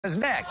his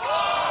neck.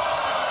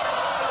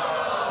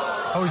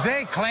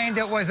 Jose claimed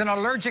it was an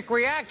allergic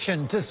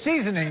reaction to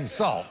seasoning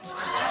salt.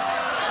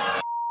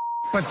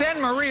 But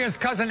then Maria's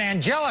cousin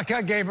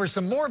Angelica gave her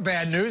some more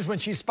bad news when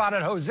she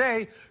spotted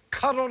Jose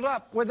cuddled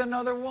up with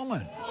another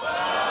woman.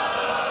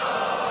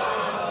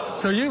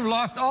 So you've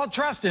lost all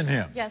trust in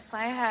him. Yes,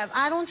 I have.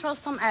 I don't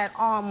trust him at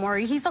all,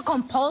 Maury. He's a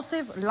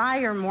compulsive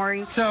liar,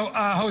 Maury. So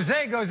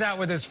Jose goes out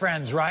with his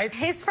friends, right?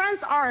 His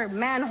friends are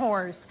man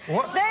whores.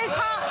 What? They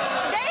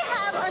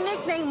have a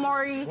nickname,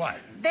 Maury. What?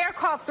 They're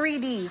called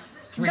 3Ds.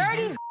 3D?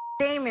 Dirty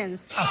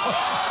Damons.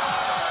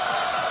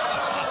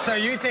 So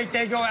you think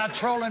they go out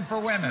trolling for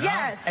women?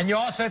 Yes. Huh? And you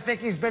also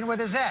think he's been with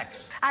his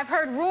ex? I've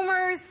heard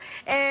rumors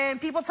and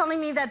people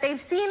telling me that they've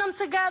seen them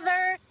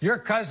together. Your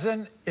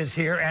cousin is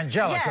here,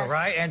 Angelica, Yes.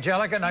 right?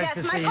 Angelica, nice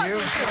to see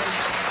you.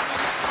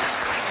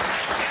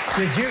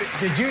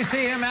 Did you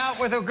see him out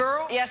with a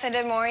girl? Yes, I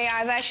did, Maury.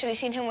 I've actually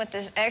seen him with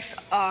his ex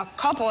a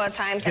couple of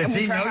times. Does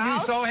he know you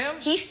saw him?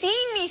 He's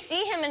seen me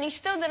see him, and he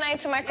still denied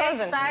to my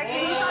cousin. Exactly.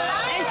 He's a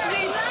liar.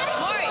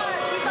 Maury,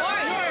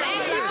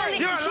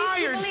 You're a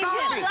liar.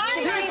 Stop it.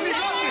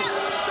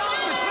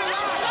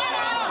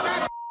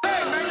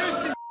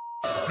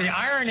 The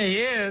irony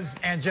is,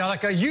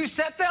 Angelica, you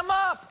set them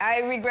up.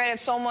 I regret it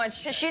so much.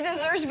 She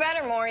deserves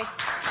better, Maury.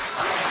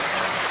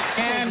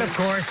 And, of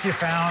course, you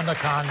found a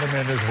condom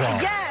in his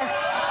wallet. Yes.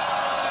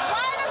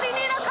 Why does he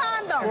need a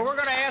condom? Well, we're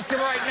going to ask him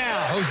right now.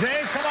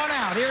 Jose, come on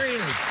out. Here he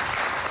is.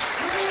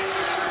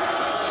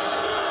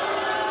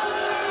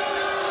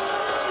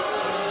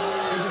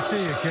 Good to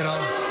see you, kiddo.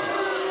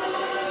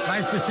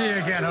 Nice to see you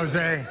again,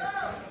 Jose.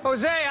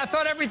 Jose, I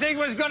thought everything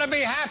was going to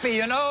be happy,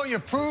 you know? You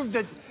proved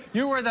that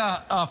you were the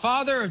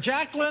father of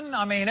Jacqueline.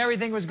 I mean,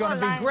 everything was going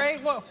to be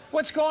great.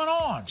 What's going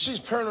on?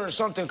 She's paranoid or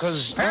something,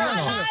 because... You're a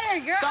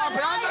liar. You're Stop a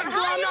it. liar.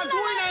 I'm not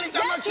doing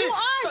anything. Yes, you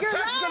are. You're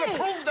lying.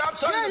 Prove that I'm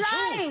telling the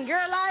truth. You're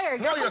a liar.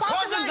 No, your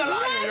cousin's a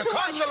liar. Your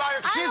cousin's a liar.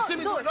 She didn't see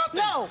me doing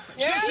nothing. No.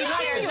 She didn't see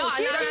nothing.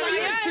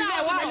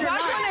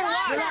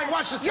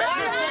 Watch the text.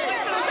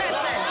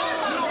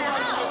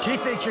 She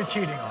thinks you're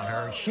cheating on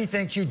her. She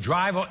thinks you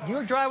drive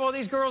all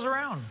these girls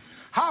around.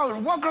 How?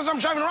 What girls I'm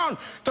driving around?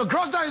 The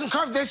girls that in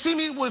cars, they see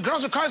me with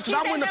girls in cars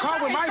because I'm in the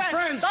car with my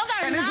friends.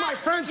 And it's my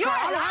friend's car.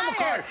 I don't have a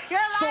car. You're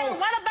a liar.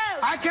 What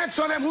about? I can't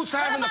tell them who to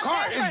have in the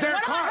car. It's their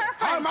car.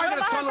 How am I going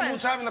to tell them who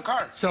to have in the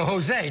car? So,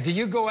 Jose, do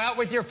you go out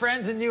with your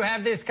friends and you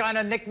have this kind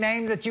of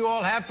nickname that you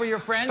all have for your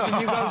friends and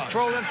you go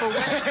trolling for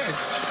women?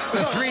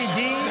 The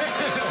 3D?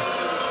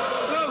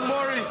 Look,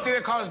 Maury,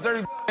 they call us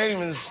dirty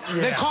demons.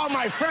 Yeah. They call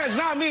my friends,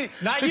 not me.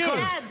 Not you.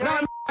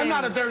 I'm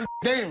not a dirty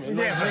demon.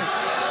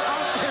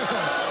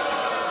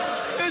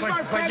 It's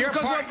my friends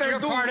because what they're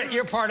doing.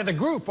 You're part of the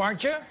group,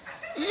 aren't you?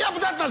 Yeah,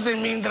 but that doesn't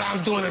mean that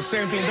I'm doing the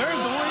same thing they're doing.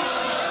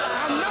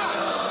 I'm not.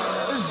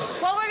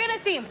 Well, we're going to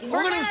see.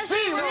 We're going to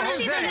see.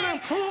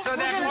 So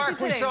that mark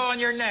we saw on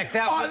your neck,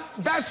 that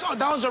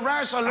was a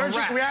rash,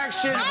 allergic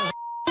reaction. That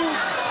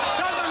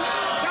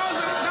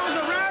was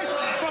a rash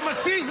from a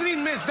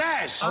seasoning Miss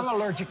Dash. I'm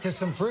allergic to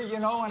some fruit, you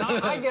know, and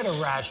I get a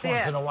rash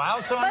once in a while.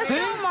 So Let's go,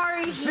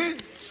 Maury.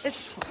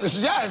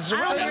 Yes, you're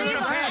going to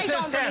pass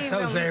this test,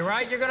 Jose,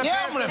 right? You're going to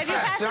pass it. If you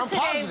pass it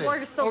today,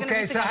 we're still going to be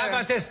Okay, so how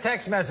about this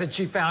text message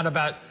she found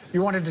about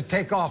you wanted to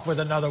take off with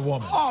another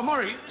woman? Oh,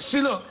 Maury,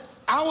 see, look,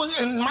 I was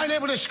in my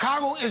neighborhood in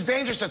Chicago. It's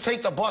dangerous to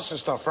take the bus and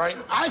stuff, right?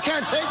 I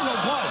can't take no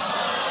bus,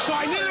 so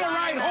I needed a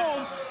ride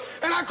home.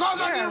 And I called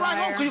her, I need a ride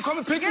home. Can you come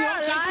and pick me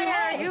up, take me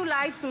home? You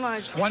lie too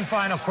much. One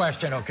final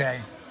question, okay?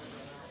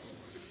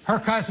 Her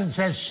cousin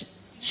says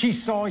she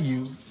saw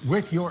you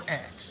with your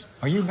ex.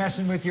 Are you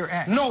messing with your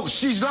ex? No,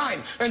 she's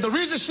lying. And the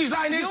reason she's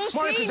lying is,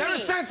 because ever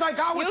since I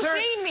got with her,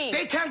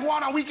 they can't go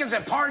out on weekends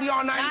and party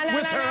all night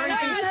with her or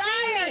anything.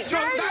 So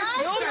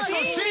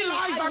she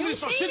lies on me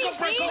so she can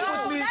break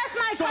up with me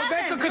so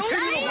they can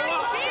continue to go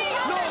out.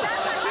 No,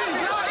 she's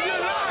lying.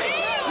 You're lying.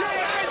 You're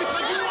lying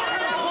because you want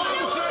her to go out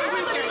with you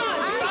every weekend.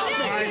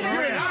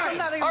 You're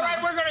lying. All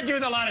right, we're going to do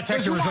the lie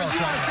detector results.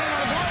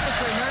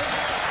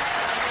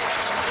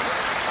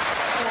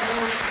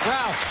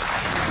 Ralph,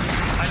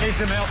 I need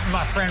some help from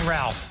my friend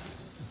Ralph.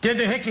 Did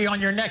the hickey on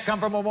your neck come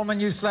from a woman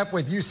you slept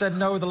with? You said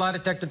no. The lie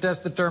detector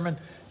test determined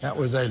that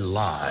was a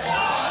lie.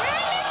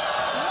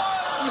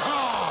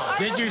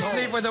 No. Did you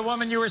sleep with a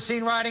woman you were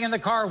seen riding in the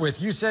car with?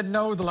 You said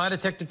no. The lie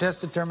detector test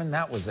determined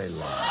that was a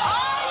lie.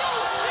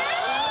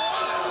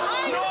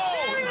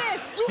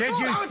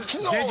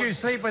 Did you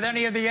sleep with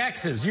any of the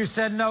exes? You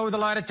said no. The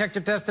lie detector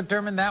test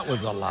determined that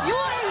was a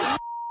lie.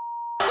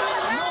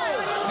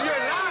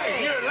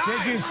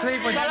 Did you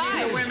sleep with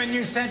any of the women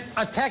you sent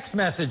a text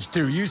message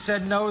to? You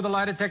said no. The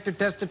lie detector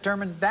test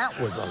determined that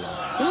was a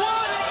lie.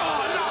 What?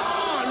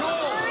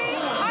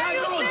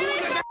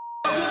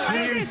 Are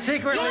you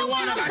secretly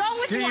want to... I'm done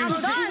with you. I'm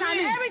done on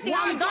everything.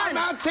 I'm done.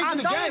 I'm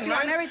done with you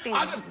on everything.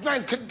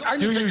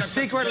 Do you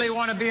secretly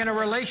want to be in a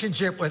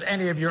relationship with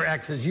any of your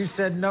exes? You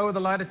said no. The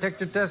lie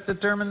detector test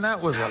determined that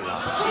was a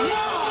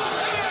lie.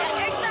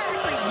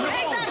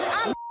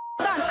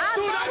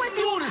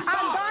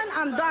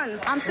 I'm done.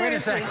 I'm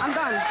seriously. I'm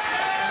done.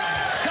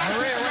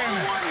 Wait a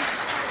minute.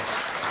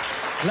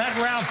 Let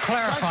Ralph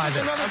clarify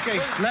this. Okay.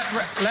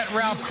 Let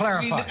Ralph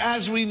clarify.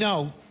 As we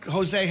know,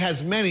 Jose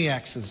has many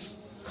exes.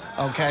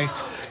 Okay,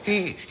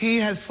 he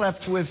has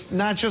slept with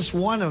not just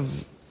one of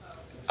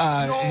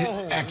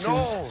his exes.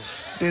 No.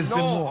 There's been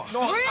more.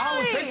 No, Really? I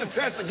would take the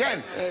test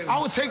again.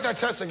 I would take that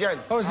test again.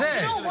 Jose.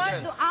 You know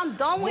what? I'm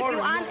done with you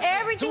on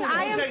everything. Dude,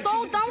 I am Jose,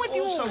 so done with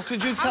you. Also,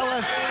 could you tell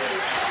us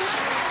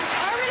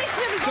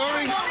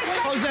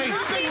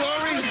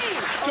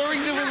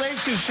during the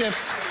relationship,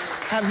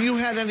 have you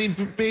had any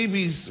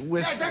babies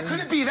with? Yeah, that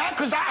couldn't be that,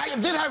 because I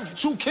did have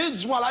 2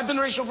 kids while I've been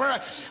raised with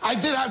her. I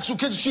did have 2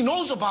 kids. She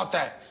knows about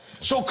that.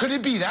 So could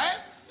it be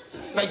that?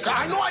 Like,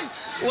 I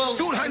know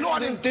dude, I know I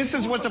didn't. This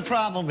is what the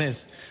problem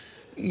is.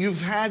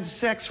 You've had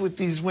sex with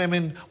these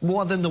women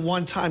more than the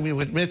one time you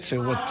admit to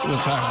with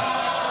her.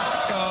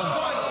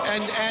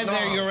 And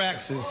they're your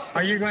exes.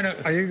 Are you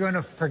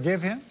gonna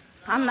forgive him?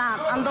 I'm not.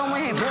 I'm done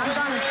with him. I'm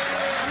done.